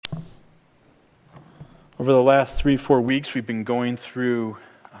Over the last 3-4 weeks, we've been going through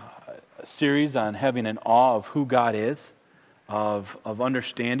a series on having an awe of who God is, of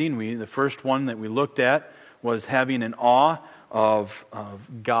understanding. The first one that we looked at was having an awe of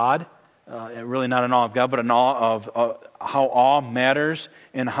God. Really not an awe of God, but an awe of how awe matters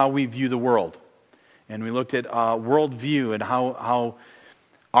and how we view the world. And we looked at worldview and how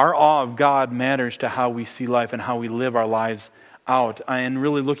our awe of God matters to how we see life and how we live our lives out, and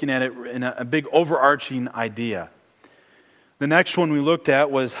really looking at it in a big overarching idea. The next one we looked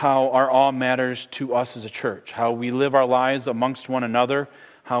at was how our awe matters to us as a church, how we live our lives amongst one another,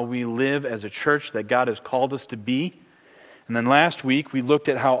 how we live as a church that God has called us to be. And then last week we looked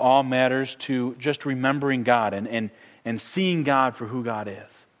at how awe matters to just remembering God and seeing God for who God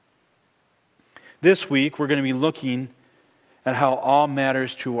is. This week we're going to be looking at how awe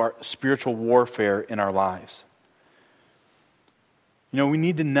matters to our spiritual warfare in our lives. You know, we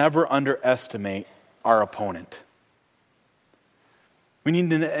need to never underestimate our opponent. We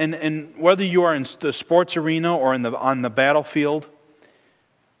need to, and whether you are in the sports arena or on the battlefield,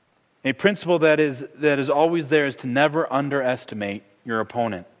 a principle that is always there is to never underestimate your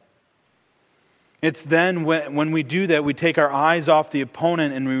opponent. It's then when we do that, we take our eyes off the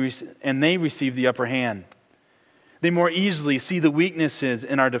opponent and they receive the upper hand. They more easily see the weaknesses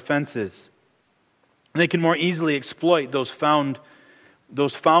in our defenses. They can more easily exploit those found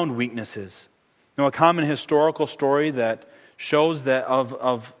weaknesses. You know, a common historical story that shows that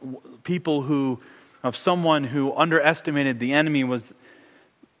of someone who underestimated the enemy was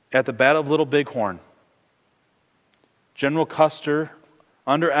at the Battle of Little Bighorn. General Custer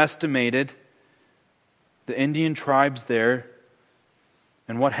underestimated the Indian tribes there,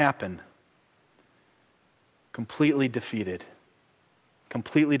 and what happened? Completely defeated.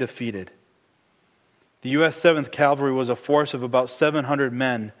 Completely defeated. The U.S. 7th Cavalry was a force of about 700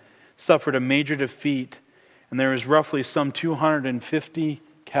 men, suffered a major defeat, and there was roughly some 250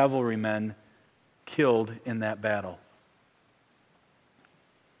 cavalrymen killed in that battle.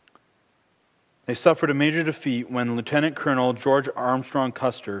 They suffered a major defeat when Lieutenant Colonel George Armstrong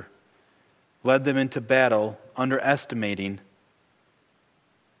Custer led them into battle, underestimating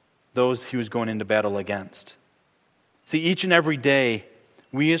those he was going into battle against. See, each and every day,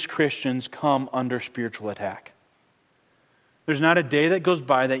 we as Christians come under spiritual attack. There's not a day that goes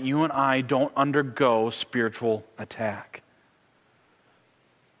by that you and I don't undergo spiritual attack.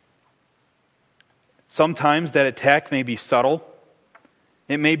 Sometimes that attack may be subtle.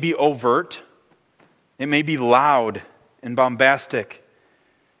 It may be overt. It may be loud and bombastic.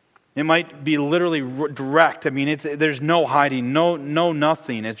 It might be literally direct. I mean, there's no hiding, no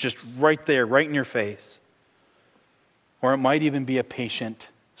nothing. It's just right there, right in your face. Or it might even be a patient,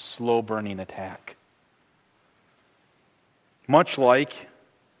 slow-burning attack. Much like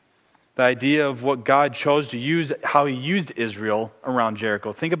the idea of what God chose to use, how He used Israel around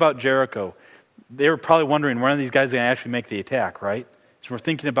Jericho. Think about Jericho. They were probably wondering, when are these guys going to actually make the attack, right? So we're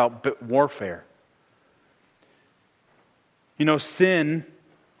thinking about warfare. You know, sin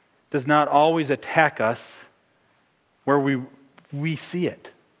does not always attack us where we see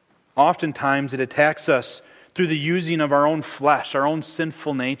it. Oftentimes it attacks us through the using of our own flesh, our own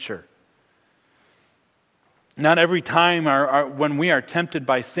sinful nature. Not every time when we are tempted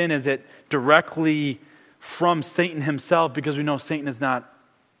by sin is it directly from Satan himself, because we know Satan is not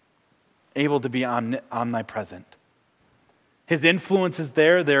able to be omnipresent. His influence is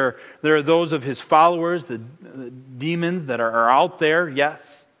there. There are those of his followers, the demons that are out there,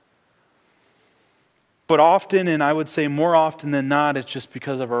 yes. But often, and I would say more often than not, it's just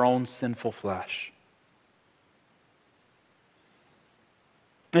because of our own sinful flesh.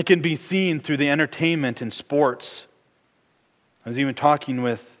 It can be seen through the entertainment and sports. I was even talking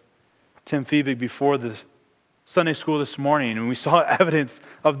with Tim Feebig before the Sunday school this morning, and we saw evidence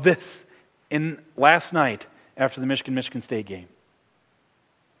of this last night after the Michigan State game.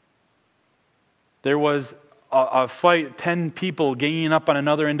 There was a fight, 10 people ganging up on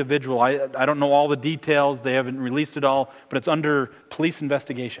another individual. I don't know all the details. They haven't released it all, but it's under police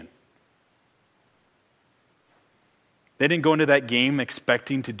investigation. They didn't go into that game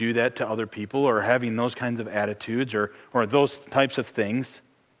expecting to do that to other people or having those kinds of attitudes or those types of things.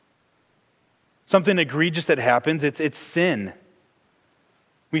 Something egregious that happens, it's sin.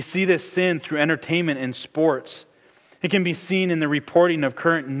 We see this sin through entertainment and sports. It can be seen in the reporting of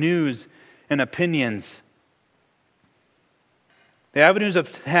current news and opinions. The avenues of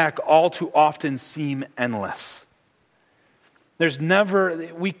attack all too often seem endless.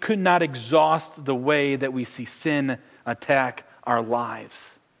 We could not exhaust the way that we see sin attack our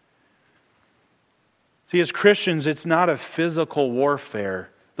lives. See, as Christians, it's not a physical warfare,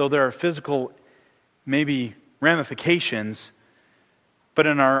 though there are physical maybe ramifications, but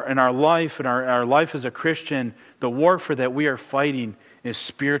in our life as a Christian, the warfare that we are fighting is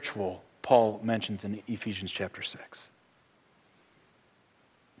spiritual, Paul mentions in Ephesians chapter 6.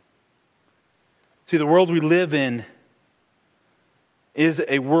 See, the world we live in is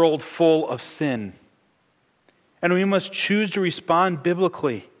a world full of sin. And we must choose to respond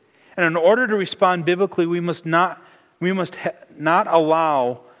biblically. And in order to respond biblically, we must not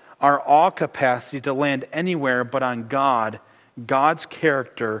allow our awe capacity to land anywhere but on God, God's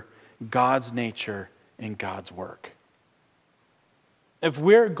character, God's nature, and God's work. If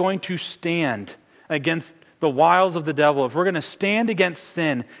we're going to stand against the wiles of the devil, if we're going to stand against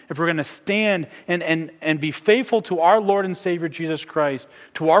sin, if we're going to stand and be faithful to our Lord and Savior Jesus Christ,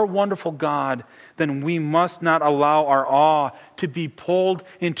 to our wonderful God, then we must not allow our awe to be pulled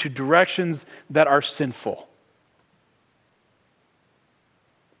into directions that are sinful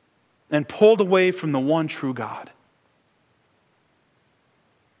and pulled away from the one true God.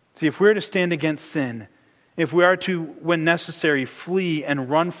 See, if we're to stand against sin, if we are to, when necessary, flee and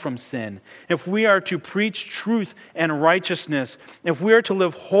run from sin, if we are to preach truth and righteousness, if we are to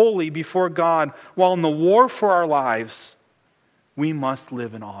live holy before God while in the war for our lives, we must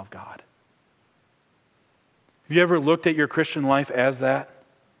live in awe of God. Have you ever looked at your Christian life as that?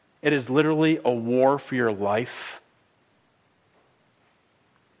 It is literally a war for your life.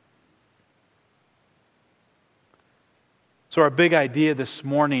 So our big idea this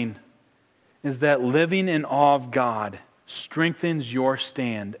morning is that living in awe of God strengthens your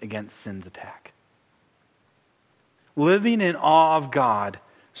stand against sin's attack. Living in awe of God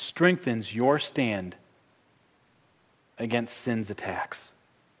strengthens your stand against sin's attacks.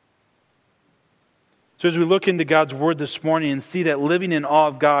 So as we look into God's Word this morning and see that living in awe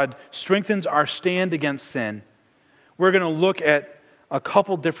of God strengthens our stand against sin, we're going to look at a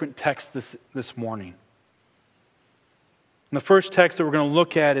couple different texts this morning. And the first text that we're going to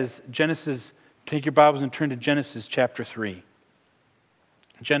look at is Genesis. Take your Bibles and turn to Genesis chapter 3.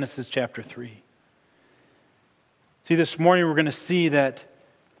 Genesis chapter 3. See, this morning we're going to see that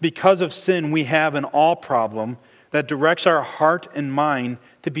because of sin, we have an awe problem that directs our heart and mind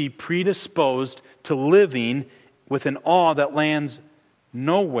to be predisposed to living with an awe that lands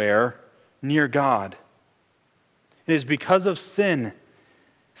nowhere near God. It is because of sin.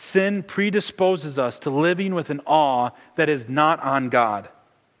 Sin predisposes us to living with an awe that is not on God.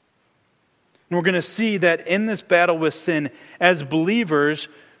 And we're going to see that in this battle with sin, as believers,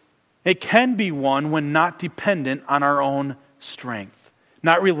 it can be won when not dependent on our own strength,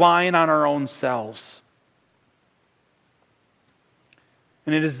 not relying on our own selves.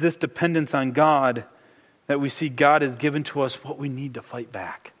 And it is this dependence on God that we see God has given to us what we need to fight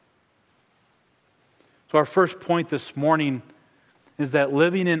back. So our first point this morning is that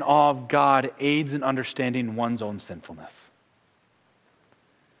living in awe of God aids in understanding one's own sinfulness.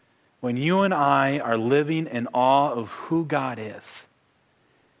 When you and I are living in awe of who God is,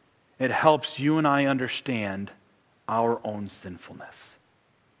 it helps you and I understand our own sinfulness.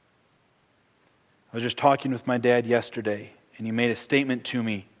 I was just talking with my dad yesterday, and he made a statement to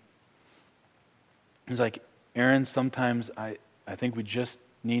me. He was like, Aaron, sometimes I think we just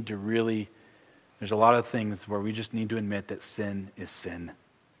need to really, there's a lot of things where we just need to admit that sin is sin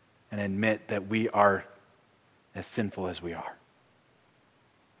and admit that we are as sinful as we are.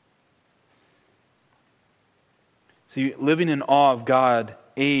 See, living in awe of God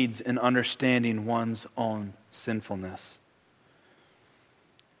aids in understanding one's own sinfulness.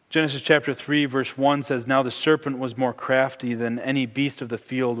 Genesis chapter 3 verse 1 says, Now the serpent was more crafty than any beast of the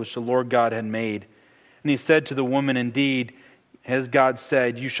field which the Lord God had made. And he said to the woman, Indeed, as God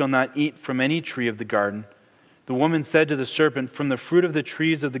said, You shall not eat from any tree of the garden. The woman said to the serpent, From the fruit of the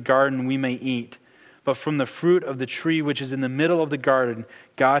trees of the garden we may eat. But from the fruit of the tree which is in the middle of the garden,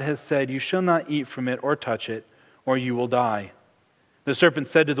 God has said, You shall not eat from it or touch it, or you will die. The serpent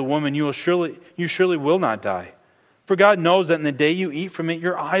said to the woman, You surely will not die. For God knows that in the day you eat from it,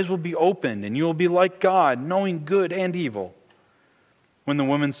 your eyes will be opened, and you will be like God, knowing good and evil. When the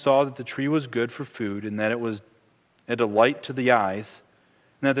woman saw that the tree was good for food, and that it was a delight to the eyes,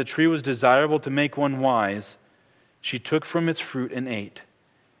 and that the tree was desirable to make one wise, she took from its fruit and ate.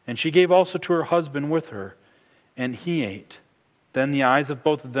 And she gave also to her husband with her, and he ate. Then the eyes of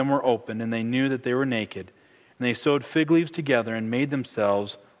both of them were opened, and they knew that they were naked. And they sewed fig leaves together and made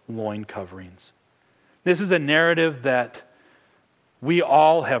themselves loin coverings. This is a narrative that we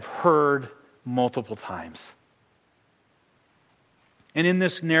all have heard multiple times. And in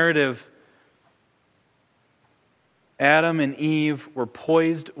this narrative, Adam and Eve were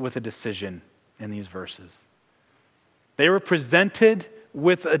poised with a decision in these verses. They were presented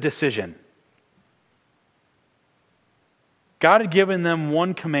with a decision. God had given them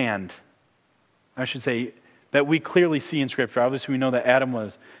one command, I should say, that we clearly see in Scripture. Obviously, we know that Adam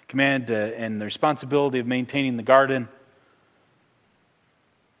was commanded and the responsibility of maintaining the garden.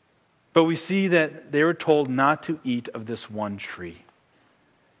 But we see that they were told not to eat of this one tree.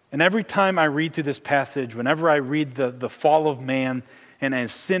 And every time I read through this passage, whenever I read the fall of man and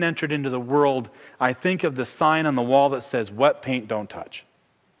as sin entered into the world, I think of the sign on the wall that says, "Wet paint, don't touch."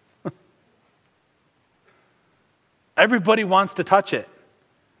 Everybody wants to touch it.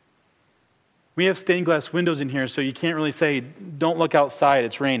 We have stained glass windows in here, so you can't really say, "Don't look outside,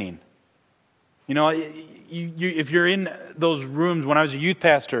 it's raining." You know, if you're in those rooms, when I was a youth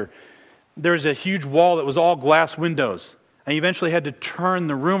pastor, there was a huge wall that was all glass windows. And you eventually had to turn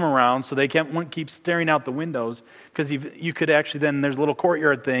the room around so they wouldn't keep staring out the windows, because you could actually then, there's a little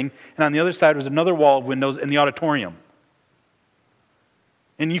courtyard thing, and on the other side was another wall of windows in the auditorium.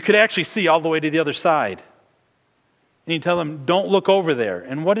 And you could actually see all the way to the other side. And you tell them, "Don't look over there."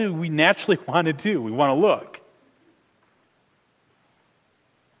 And what do we naturally want to do? We want to look.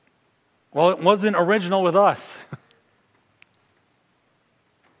 Well, it wasn't original with us.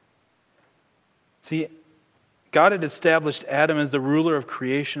 See, God had established Adam as the ruler of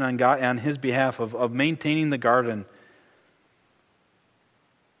creation on his behalf of maintaining the garden.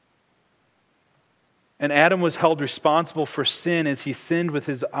 And Adam was held responsible for sin as he sinned with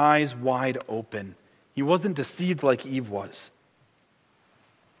his eyes wide open. He wasn't deceived like Eve was.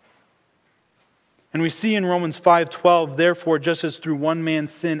 And we see in Romans 5:12, "Therefore, just as through one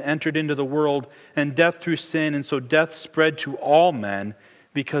man's sin entered into the world, and death through sin, and so death spread to all men,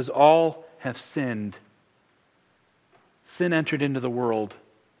 because all have sinned." Sin entered into the world.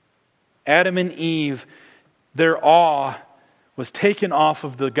 Adam and Eve, their awe was taken off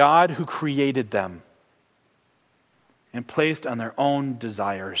of the God who created them and placed on their own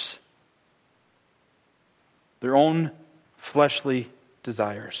desires, their own fleshly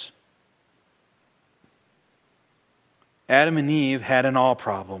desires. Adam and Eve had an awe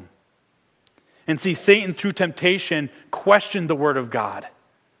problem. And see, Satan, through temptation, questioned the Word of God.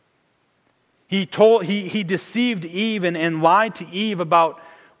 He deceived Eve and lied to Eve about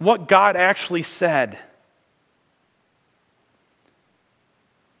what God actually said.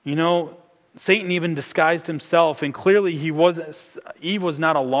 You know, Satan even disguised himself, and clearly Eve was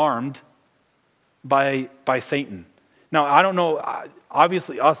not alarmed by Satan. Now, I don't know,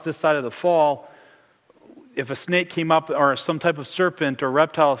 obviously us this side of the fall, if a snake came up or some type of serpent or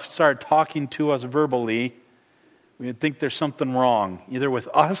reptile started talking to us verbally, we would think there's something wrong, either with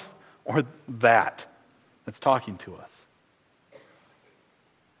us or that's talking to us.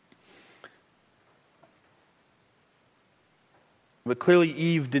 But clearly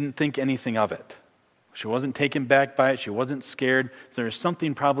Eve didn't think anything of it. She wasn't taken back by it. She wasn't scared. There's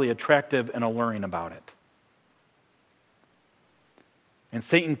something probably attractive and alluring about it. And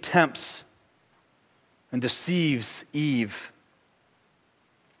Satan tempts and deceives Eve.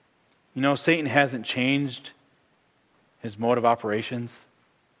 You know, Satan hasn't changed his mode of operations.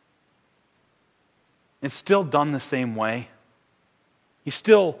 It's still done the same way. He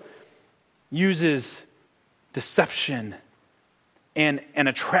still uses deception and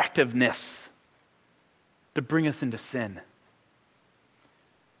attractiveness to bring us into sin,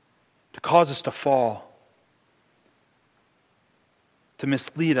 to cause us to fall, to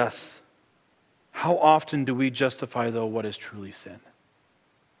mislead us. How often do we justify, though, what is truly sin?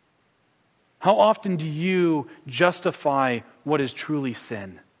 How often do you justify what is truly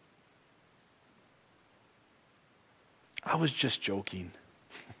sin? I was just joking.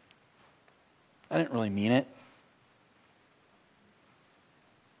 I didn't really mean it.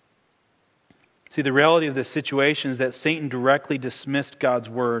 See, the reality of this situation is that Satan directly dismissed God's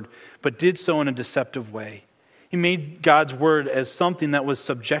word, but did so in a deceptive way. He made God's word as something that was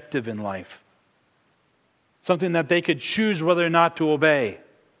subjective in life, something that they could choose whether or not to obey.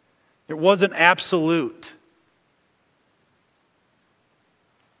 It wasn't absolute.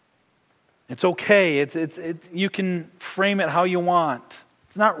 It's okay. You can frame it how you want.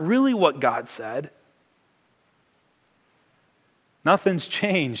 It's not really what God said. Nothing's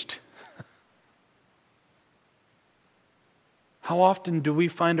changed. How often do we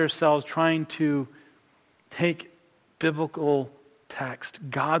find ourselves trying to take biblical text,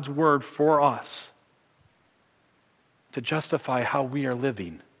 God's word for us, to justify how we are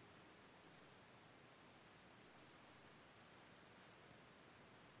living?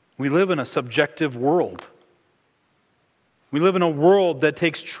 We live in a subjective world. We live in a world that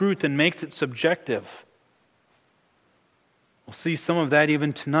takes truth and makes it subjective. We'll see some of that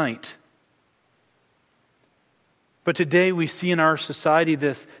even tonight. But today we see in our society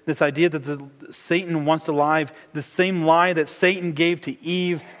this idea that Satan wants to lie. The same lie that Satan gave to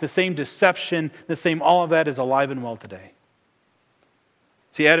Eve, the same deception, the same all of that is alive and well today.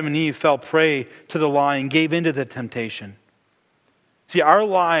 See, Adam and Eve fell prey to the lie and gave into the temptation. See, our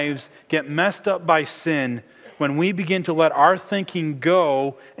lives get messed up by sin when we begin to let our thinking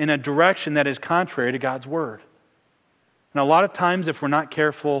go in a direction that is contrary to God's Word. And a lot of times, if we're not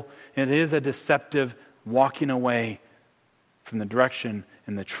careful, it is a deceptive walking away from the direction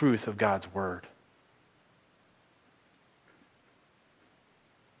and the truth of God's Word.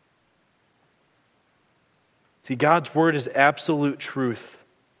 See, God's Word is absolute truth.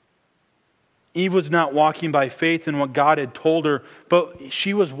 Eve was not walking by faith in what God had told her, but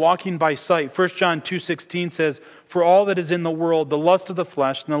she was walking by sight. 1 John 2:16 says, "For all that is in the world, the lust of the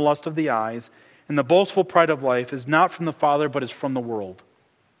flesh and the lust of the eyes, and the boastful pride of life is not from the Father, but is from the world."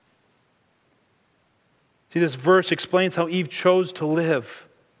 See, this verse explains how Eve chose to live.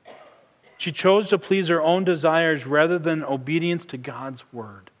 She chose to please her own desires rather than obedience to God's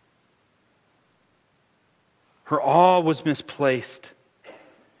Word. Her awe was misplaced.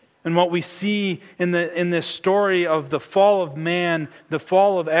 And what we see in this story of the fall of man, the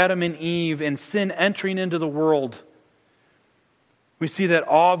fall of Adam and Eve, and sin entering into the world, we see that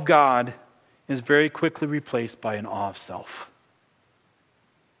awe of God is very quickly replaced by an awe of self.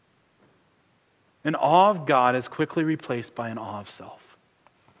 An awe of God is quickly replaced by an awe of self.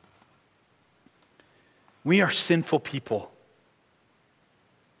 We are sinful people.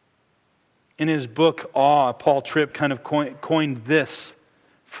 In his book, Awe, Paul Tripp kind of coined this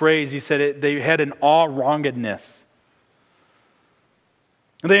phrase. He said they had an awe-wrongedness.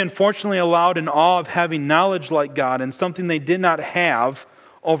 They unfortunately allowed an awe of having knowledge like God and something they did not have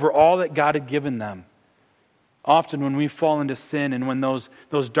over all that God had given them. Often when we fall into sin and when those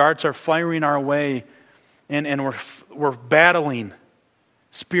darts are firing our way and we're battling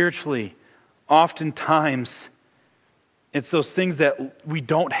spiritually, oftentimes it's those things that we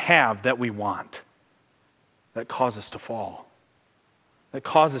don't have that we want that cause us to fall, that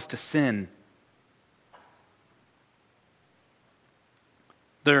cause us to sin.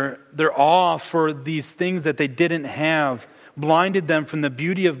 Their awe for these things that they didn't have blinded them from the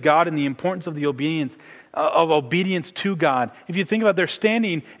beauty of God and the importance of the obedience to God. If you think about it, they're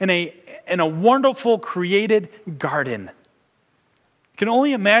standing in a wonderful created garden. You can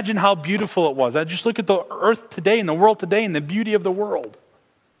only imagine how beautiful it was. I just look at the earth today and the world today and the beauty of the world.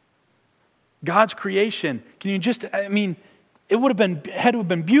 God's creation. Can you just, it had to have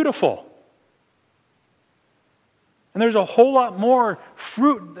been beautiful. And there's a whole lot more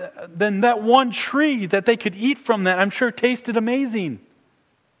fruit than that one tree that they could eat from that I'm sure tasted amazing.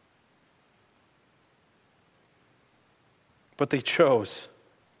 But they chose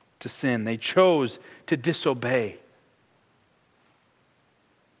to sin. They chose to disobey.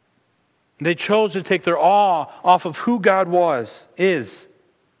 They chose to take their awe off of who God is.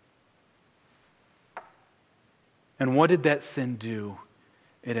 And what did that sin do?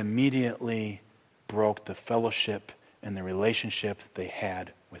 It immediately broke the fellowship and the relationship they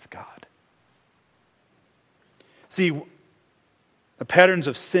had with God. See, the patterns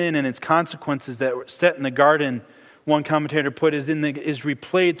of sin and its consequences that were set in the garden, one commentator put, is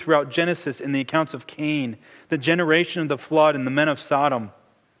replayed throughout Genesis in the accounts of Cain, the generation of the flood, and the men of Sodom.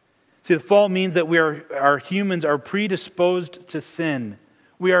 See, the fall means that our humans are predisposed to sin.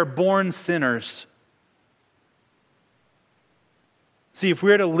 We are born sinners. See, if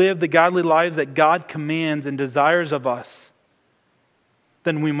we are to live the godly lives that God commands and desires of us,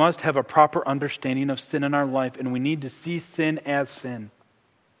 then we must have a proper understanding of sin in our life, and we need to see sin as sin.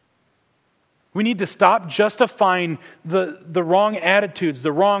 We need to stop justifying the wrong attitudes,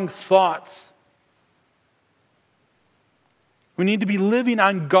 the wrong thoughts. We need to be living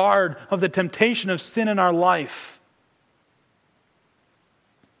on guard of the temptation of sin in our life.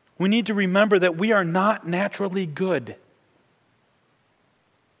 We need to remember that we are not naturally good.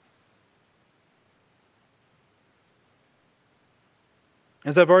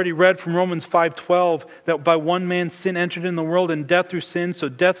 As I've already read from Romans 5:12, that by one man sin entered in the world, and death through sin, so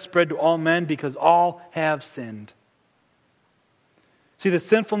death spread to all men because all have sinned. See, the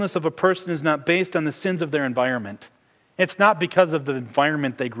sinfulness of a person is not based on the sins of their environment. It's not because of the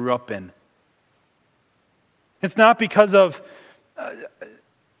environment they grew up in. It's not because of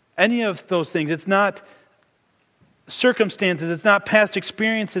any of those things. It's not circumstances. It's not past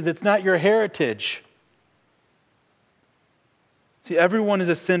experiences. It's not your heritage. See, everyone is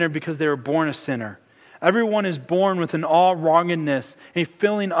a sinner because they were born a sinner. Everyone is born with an all-wrongingness, a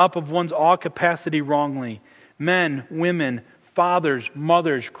filling up of one's all-capacity wrongly. Men, women, fathers,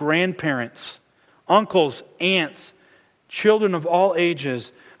 mothers, grandparents, uncles, aunts, children of all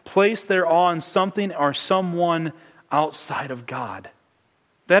ages place their awe in something or someone outside of God.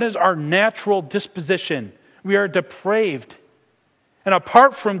 That is our natural disposition. We are depraved. And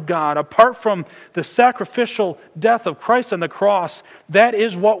apart from God, apart from the sacrificial death of Christ on the cross, that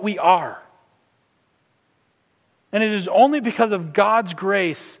is what we are. And it is only because of God's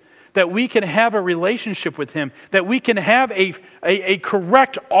grace that we can have a relationship with Him, that we can have a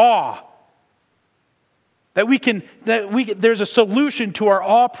correct awe, there's a solution to our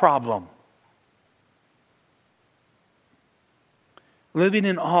awe problem. Living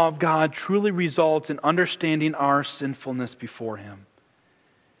in awe of God truly results in understanding our sinfulness before Him.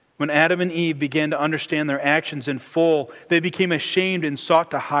 When Adam and Eve began to understand their actions in full, they became ashamed and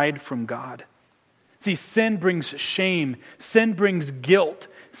sought to hide from God. See, sin brings shame. Sin brings guilt.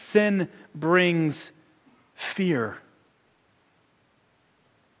 Sin brings fear.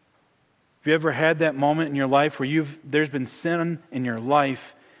 Have you ever had that moment in your life where there's been sin in your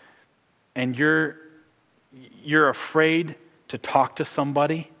life and you're afraid to talk to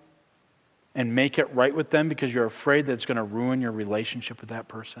somebody and make it right with them because you're afraid that it's going to ruin your relationship with that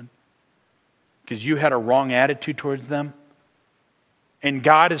person? Because you had a wrong attitude towards them? And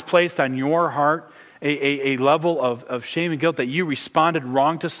God has placed on your heart a level of shame and guilt that you responded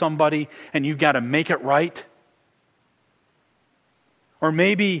wrong to somebody and you've got to make it right? Or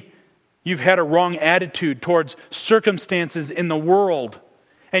maybe you've had a wrong attitude towards circumstances in the world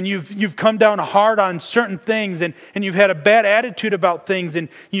and you've come down hard on certain things and you've had a bad attitude about things and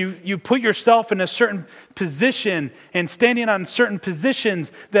you put yourself in a certain position and standing on certain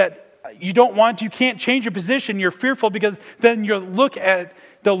positions that you don't want, you can't change your position, you're fearful because then they'll look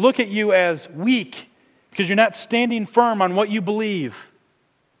at you as weak because you're not standing firm on what you believe.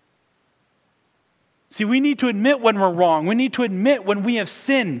 See, we need to admit when we're wrong. We need to admit when we have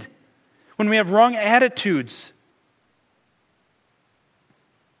sinned, when we have wrong attitudes.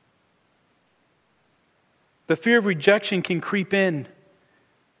 The fear of rejection can creep in.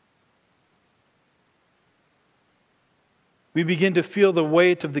 We begin to feel the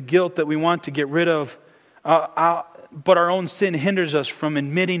weight of the guilt that we want to get rid of, but our own sin hinders us from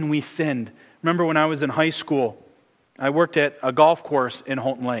admitting we sinned. Remember when I was in high school, I worked at a golf course in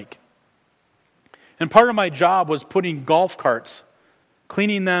Houghton Lake. And part of my job was putting golf carts,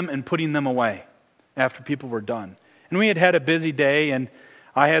 cleaning them and putting them away after people were done. And we had a busy day, and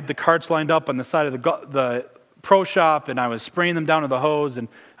I had the carts lined up on the side of the pro shop, and I was spraying them down with the hose, and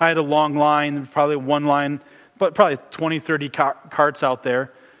I had a long line, probably one line, but probably 20, 30 carts out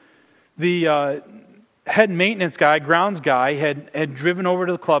there. The head maintenance guy, grounds guy, had driven over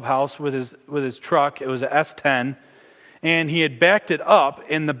to the clubhouse with his truck. It was an S10, and he had backed it up,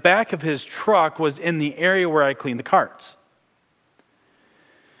 and the back of his truck was in the area where I cleaned the carts.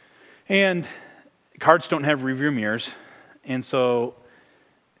 And carts don't have rearview mirrors, and so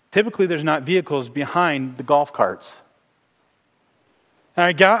typically there's not vehicles behind the golf carts. And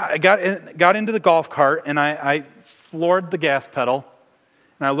I got into the golf cart, and I floored the gas pedal,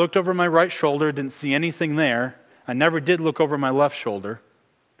 and I looked over my right shoulder, didn't see anything there. I never did look over my left shoulder.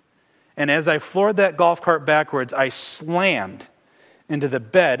 And as I floored that golf cart backwards, I slammed into the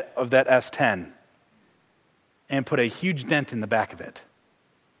bed of that S10 and put a huge dent in the back of it.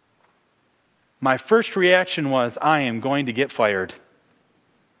 My first reaction was, I am going to get fired.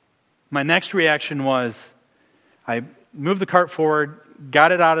 My next reaction was, I moved the cart forward,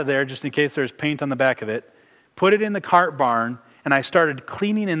 got it out of there just in case there's paint on the back of it, put it in the cart barn, and I started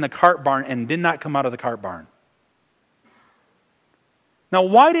cleaning in the cart barn and did not come out of the cart barn. Now,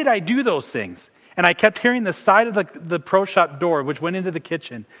 why did I do those things? And I kept hearing the side of the pro shop door, which went into the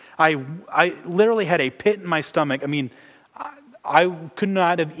kitchen. I literally had a pit in my stomach. I mean, I could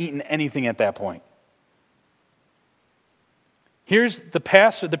not have eaten anything at that point. Here's the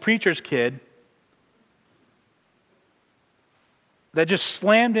pastor, the preacher's kid, that just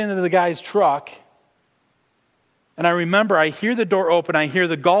slammed into the guy's truck. And I remember I hear the door open, I hear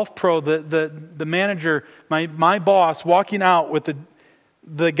the golf pro, the manager, my boss walking out with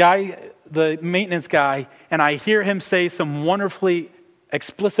the guy, the maintenance guy, and I hear him say some wonderfully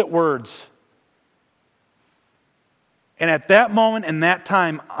explicit words. And at that moment and that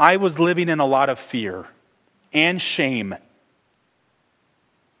time, I was living in a lot of fear and shame.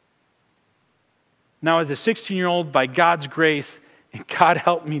 Now, as a 16-year-old, by God's grace, God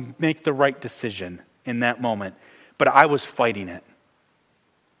helped me make the right decision in that moment. But I was fighting it.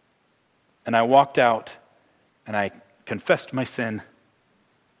 And I walked out and I confessed my sin.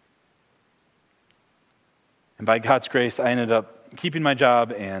 And by God's grace, I ended up keeping my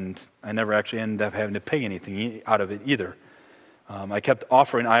job, and I never actually ended up having to pay anything out of it either. I kept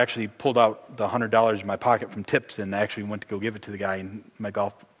offering. I actually pulled out the $100 in my pocket from tips and I actually went to go give it to the guy, and my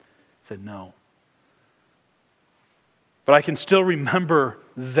golf said no. But I can still remember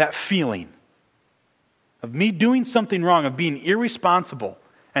that feeling of me doing something wrong, of being irresponsible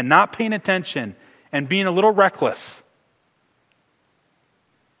and not paying attention and being a little reckless.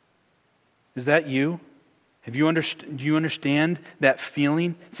 Is that you? Do you understand that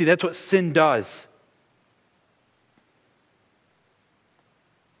feeling? See, that's what sin does.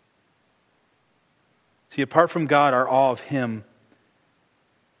 See, apart from God, our awe of Him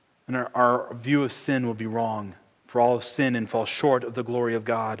and our view of sin will be wrong. For all have sinned and fall short of the glory of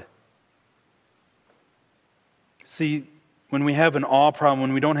God. See, when we have an awe problem,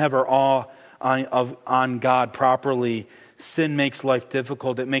 when we don't have our awe on God properly, sin makes life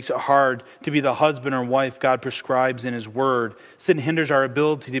difficult. It makes it hard to be the husband or wife God prescribes in His Word. Sin hinders our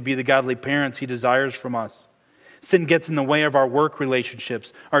ability to be the godly parents He desires from us. Sin gets in the way of our work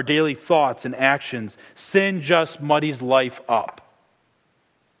relationships, our daily thoughts and actions. Sin just muddies life up.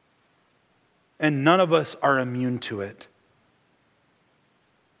 And none of us are immune to it.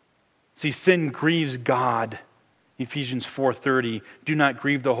 See, sin grieves God. Ephesians 4:30, do not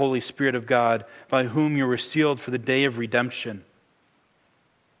grieve the Holy Spirit of God, by whom you were sealed for the day of redemption.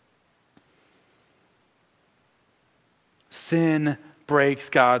 Sin breaks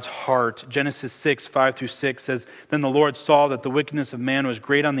God's heart. Genesis 6:5-6 says, then the Lord saw that the wickedness of man was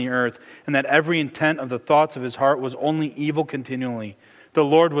great on the earth, and that every intent of the thoughts of his heart was only evil continually. The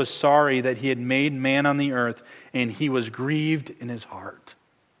Lord was sorry that He had made man on the earth, and He was grieved in His heart.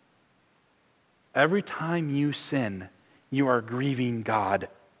 Every time you sin, you are grieving God.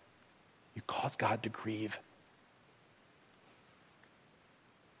 You cause God to grieve.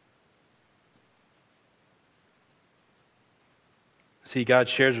 See, God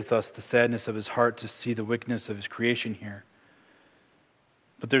shares with us the sadness of His heart to see the wickedness of His creation here.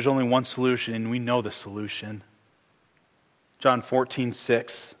 But there's only one solution, and we know the solution. John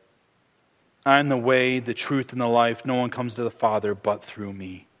 14:6. I am the way, the truth, and the life. No one comes to the Father but through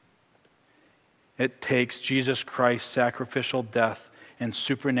me. It takes Jesus Christ's sacrificial death and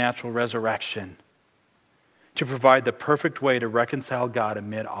supernatural resurrection to provide the perfect way to reconcile God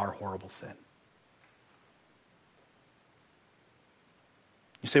amid our horrible sin.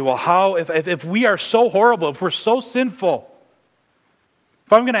 You say, well, how, if we are so horrible, if we're so sinful,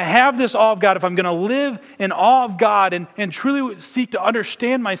 if I'm going to have this awe of God, if I'm going to live in awe of God and truly seek to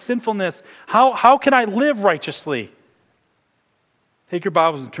understand my sinfulness, how can I live righteously? Take your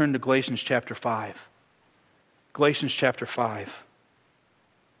Bibles and turn to Galatians chapter 5. Galatians chapter 5.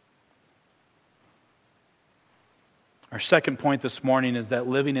 Our second point this morning is that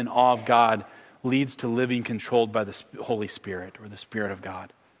living in awe of God leads to living controlled by the Holy Spirit, or the Spirit of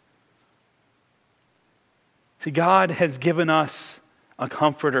God. See, God has given us a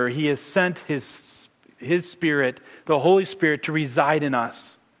comforter. He has sent His Spirit, the Holy Spirit, to reside in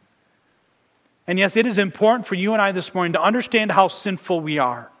us. And yes, it is important for you and I this morning to understand how sinful we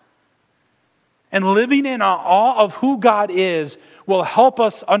are. And living in awe of who God is will help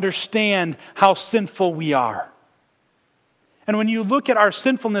us understand how sinful we are. And when you look at our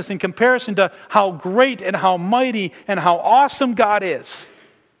sinfulness in comparison to how great and how mighty and how awesome God is,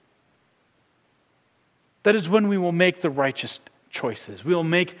 that is when we will make the righteous choices. We will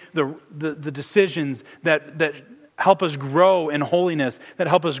make the decisions that help us grow in holiness, that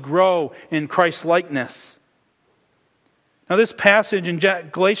help us grow in Christ-likeness. Now this passage in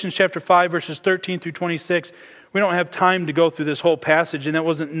Galatians chapter 5, verses 13 through 26, we don't have time to go through this whole passage, and that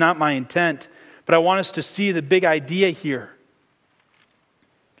wasn't not my intent, but I want us to see the big idea here.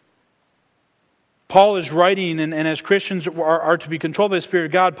 Paul is writing, and as Christians are to be controlled by the Spirit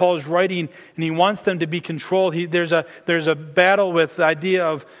of God, Paul is writing, and he wants them to be controlled. There's a battle with the idea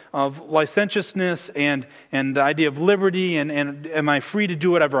of licentiousness and the idea of liberty, and am I free to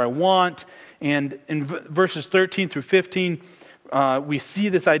do whatever I want? And in verses 13 through 15, we see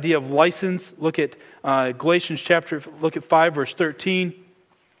this idea of license. Look at Galatians chapter, look at 5, verse 13.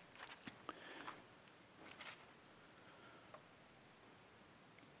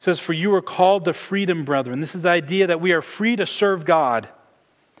 It says, for you are called to freedom, brethren. This is the idea that we are free to serve God.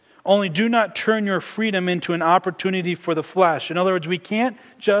 Only do not turn your freedom into an opportunity for the flesh. In other words, we can't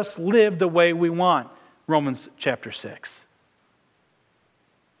just live the way we want. Romans chapter 6.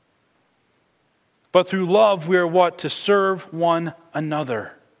 But through love we are what? To serve one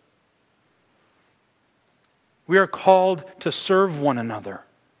another. We are called to serve one another.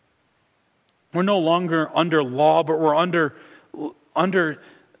 We're no longer under law, but we're under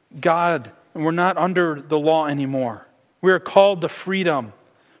God, and we're not under the law anymore. We are called to freedom.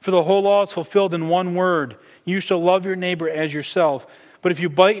 For the whole law is fulfilled in one word: you shall love your neighbor as yourself. But if you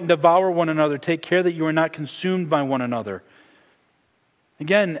bite and devour one another, take care that you are not consumed by one another.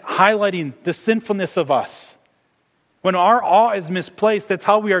 Again, highlighting the sinfulness of us. When our awe is misplaced, that's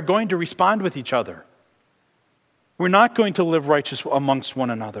how we are going to respond with each other. We're not going to live righteous amongst one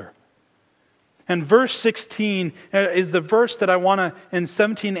another. And verse 16 is the verse that I want to, in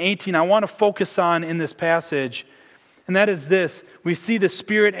 17 and 18, I want to focus on in this passage. And that is this: we see the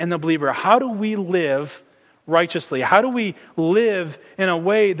Spirit and the believer. How do we live righteously? How do we live in a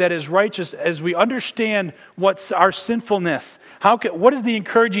way that is righteous as we understand what's our sinfulness? What is the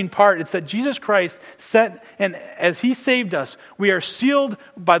encouraging part? It's that Jesus Christ set, and as He saved us, we are sealed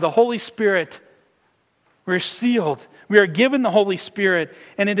by the Holy Spirit. We're sealed. We are given the Holy Spirit,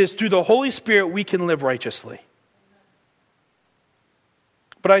 and it is through the Holy Spirit we can live righteously.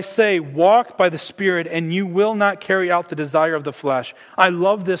 But I say, walk by the Spirit, and you will not carry out the desire of the flesh. I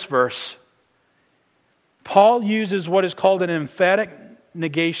love this verse. Paul uses what is called an emphatic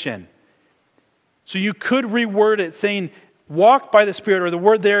negation. So you could reword it saying, walk by the Spirit, or the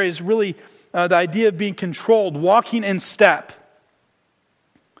word there is really the idea of being controlled, walking in step.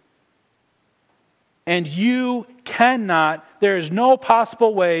 And you cannot, there is no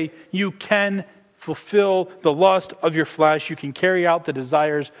possible way you can fulfill the lust of your flesh. You can carry out the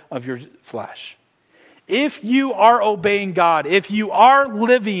desires of your flesh. If you are obeying God, if you are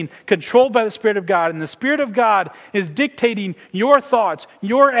living controlled by the Spirit of God, and the Spirit of God is dictating your thoughts,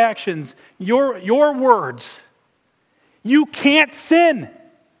 your actions, your words, you can't sin.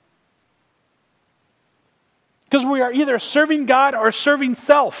 Because we are either serving God or serving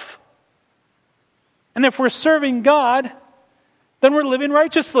self. And if we're serving God, then we're living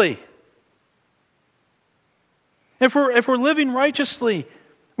righteously. If we're living righteously,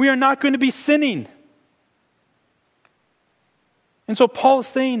 we are not going to be sinning. And so Paul is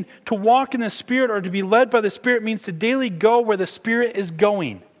saying to walk in the Spirit or to be led by the Spirit means to daily go where the Spirit is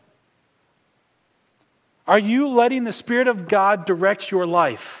going. Are you letting the Spirit of God direct your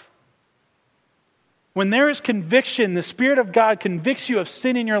life? When there is conviction, the Spirit of God convicts you of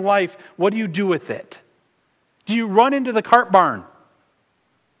sin in your life, what do you do with it? Do you run into the cart barn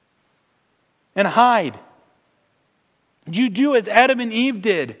and hide? Do you do as Adam and Eve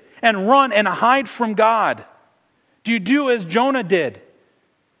did and run and hide from God? Do you do as Jonah did,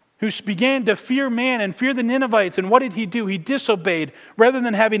 who began to fear man and fear the Ninevites? And what did he do? He disobeyed. Rather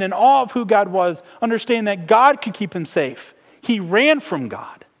than having an awe of who God was, understanding that God could keep him safe, he ran from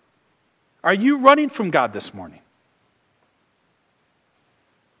God. Are you running from God this morning?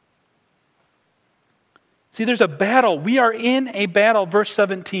 See, there's a battle. We are in a battle. Verse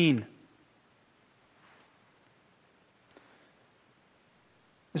 17.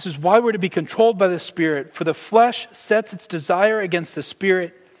 This is why we're to be controlled by the Spirit. For the flesh sets its desire against the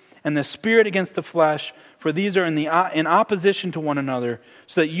Spirit, and the Spirit against the flesh. For these are in opposition to one another,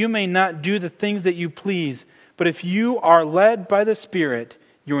 so that you may not do the things that you please. But if you are led by the Spirit,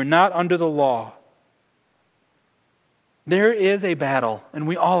 you are not under the law. There is a battle, and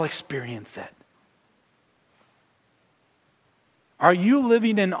we all experience it. Are you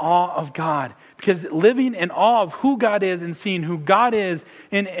living in awe of God? Because living in awe of who God is and seeing who God is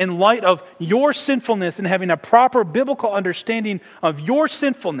in light of your sinfulness and having a proper biblical understanding of your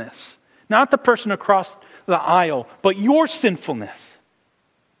sinfulness, not the person across the aisle, but your sinfulness.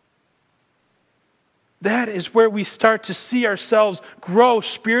 That is where we start to see ourselves grow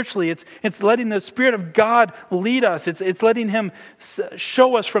spiritually. It's letting the Spirit of God lead us. It's letting Him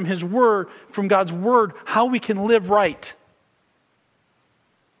show us from His Word, from God's Word, how we can live right.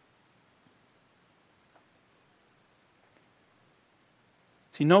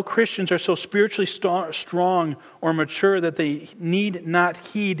 See, no Christians are so spiritually strong or mature that they need not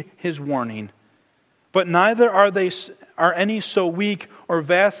heed His warning. But neither are any so weak or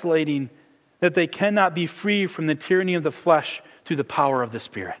vacillating that they cannot be free from the tyranny of the flesh through the power of the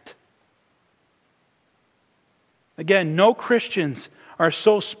Spirit. Again, no Christians are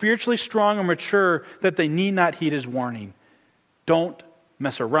so spiritually strong or mature that they need not heed His warning. Don't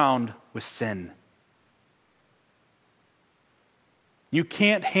mess around with sin. You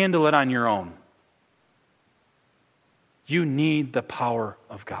can't handle it on your own. You need the power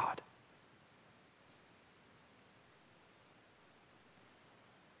of God.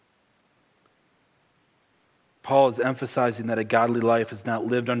 Paul is emphasizing that a godly life is not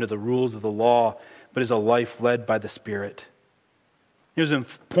lived under the rules of the law, but is a life led by the Spirit. It was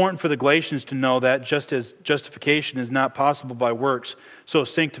important for the Galatians to know that just as justification is not possible by works, so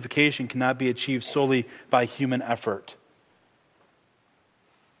sanctification cannot be achieved solely by human effort.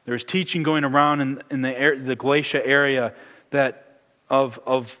 There's teaching going around in the Galatia area that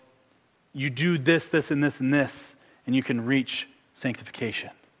of you do this, this, and this, and this, and you can reach sanctification.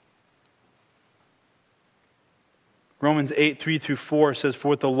 Romans 8:3-4 says, "For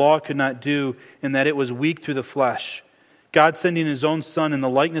what the law could not do, in that it was weak through the flesh, God sending His own Son in the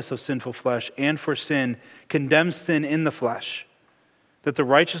likeness of sinful flesh, and for sin, condemned sin in the flesh, that the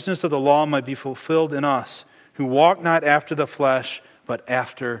righteousness of the law might be fulfilled in us, who walk not after the flesh, but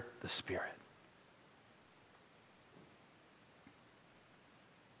after the Spirit."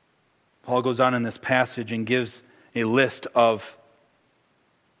 Paul goes on in this passage and gives a list of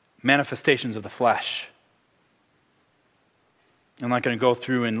manifestations of the flesh. I'm not going to go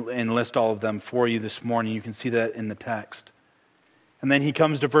through and list all of them for you this morning. You can see that in the text. And then he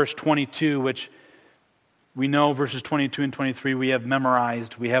comes to verse 22, which we know verses 22 and 23 we have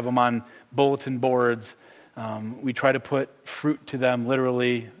memorized. We have them on bulletin boards. We try to put fruit to them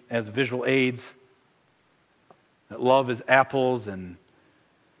literally as visual aids. That love is apples and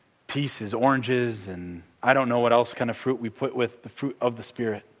peace is oranges, and I don't know what else kind of fruit we put with the fruit of the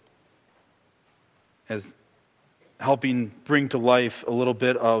Spirit, as helping bring to life a little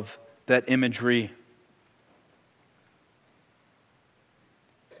bit of that imagery.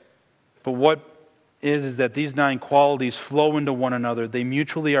 But what is that these 9 qualities flow into one another. They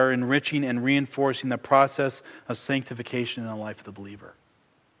mutually are enriching and reinforcing the process of sanctification in the life of the believer.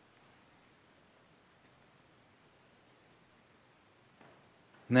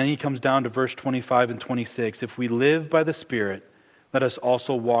 And then he comes down to verse 25 and 26. "If we live by the Spirit, let us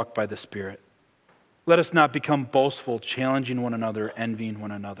also walk by the Spirit. Let us not become boastful, challenging one another, envying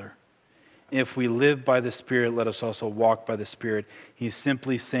one another. If we live by the Spirit, let us also walk by the Spirit." He's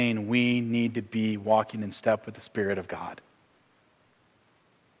simply saying we need to be walking in step with the Spirit of God.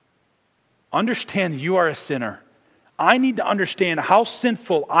 Understand you are a sinner. I need to understand how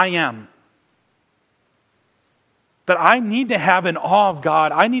sinful I am. That I need to have an awe of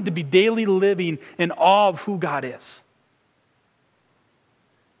God. I need to be daily living in awe of who God is.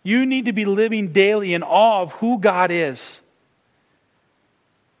 You need to be living daily in awe of who God is.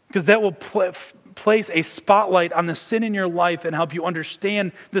 Because that will place a spotlight on the sin in your life and help you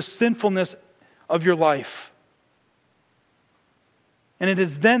understand the sinfulness of your life. And it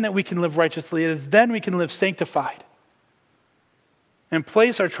is then that we can live righteously. It is then we can live sanctified. And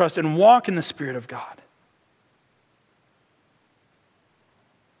place our trust and walk in the Spirit of God.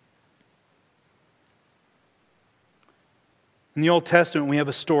 In the Old Testament, we have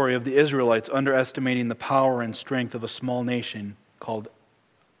a story of the Israelites underestimating the power and strength of a small nation called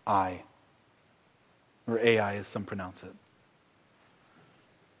Ai, or Ai as some pronounce it.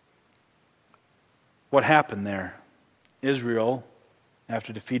 What happened there? Israel,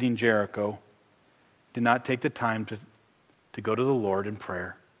 after defeating Jericho, did not take the time to go to the Lord in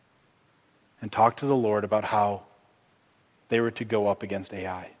prayer and talk to the Lord about how they were to go up against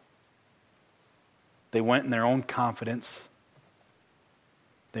Ai. They went in their own confidence.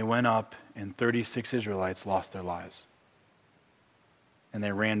 They went up, and 36 Israelites lost their lives. And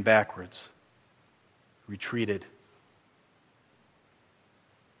they ran backwards, retreated.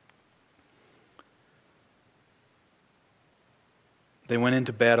 They went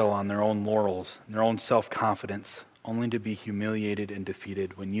into battle on their own laurels, their own self-confidence, only to be humiliated and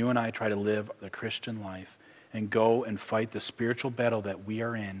defeated. When you and I try to live the Christian life and go and fight the spiritual battle that we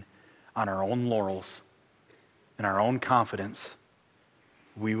are in on our own laurels and our own confidence,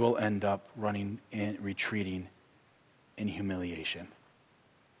 we will end up running and retreating in humiliation.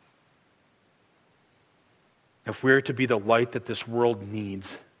 If we're to be the light that this world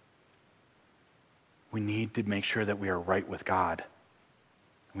needs, we need to make sure that we are right with God.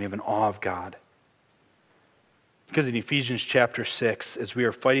 We have an awe of God. Because in Ephesians chapter 6, as we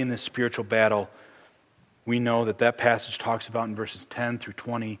are fighting this spiritual battle, we know that passage talks about in verses 10 through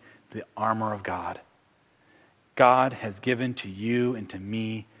 20, the armor of God. God has given to you and to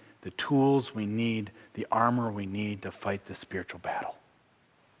me the tools we need, the armor we need to fight this spiritual battle.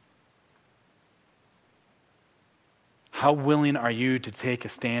 How willing are you to take a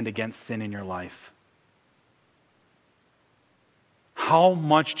stand against sin in your life? How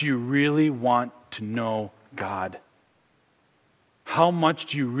much do you really want to know God? How much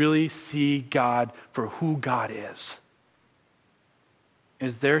do you really see God for who God is?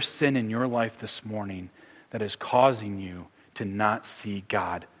 Is there sin in your life this morning that is causing you to not see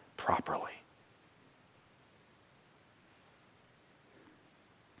God properly?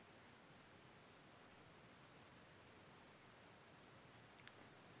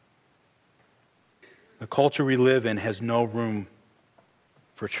 The culture we live in has no room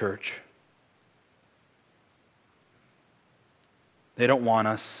for church. They don't want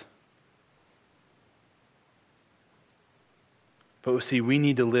us. But see, we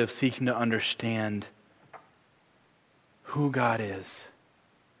need to live seeking to understand who God is.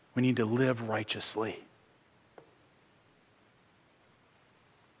 We need to live righteously.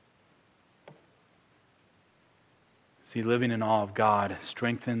 See, living in awe of God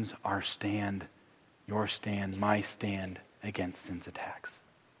strengthens our stand, your stand, my stand against sin's attacks.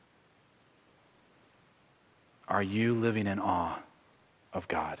 Are you living in awe of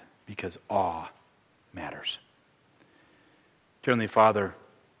God? Because awe matters. Dear Heavenly Father,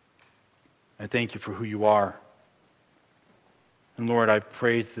 I thank you for who you are. And Lord, I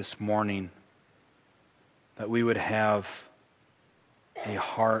pray this morning that we would have a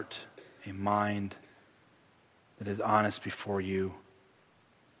heart, a mind that is honest before you.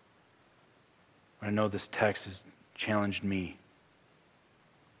 I know this text has challenged me.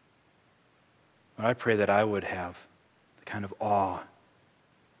 But I pray that I would have the kind of awe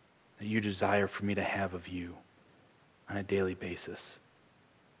that you desire for me to have of you on a daily basis.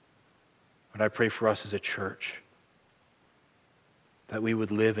 But I pray for us as a church that we would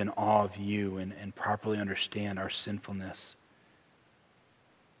live in awe of you and properly understand our sinfulness.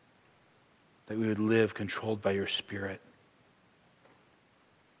 That we would live controlled by your Spirit.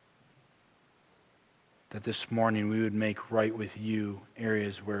 That this morning we would make right with you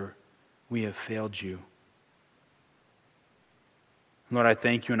areas where we have failed you. Lord, I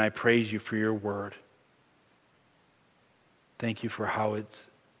thank you and I praise you for your word. Thank you for how it's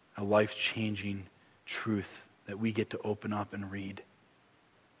a life-changing truth that we get to open up and read.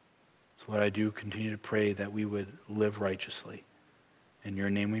 So Lord, I do continue to pray that we would live righteously. In your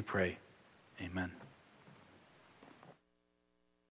name we pray. Amen.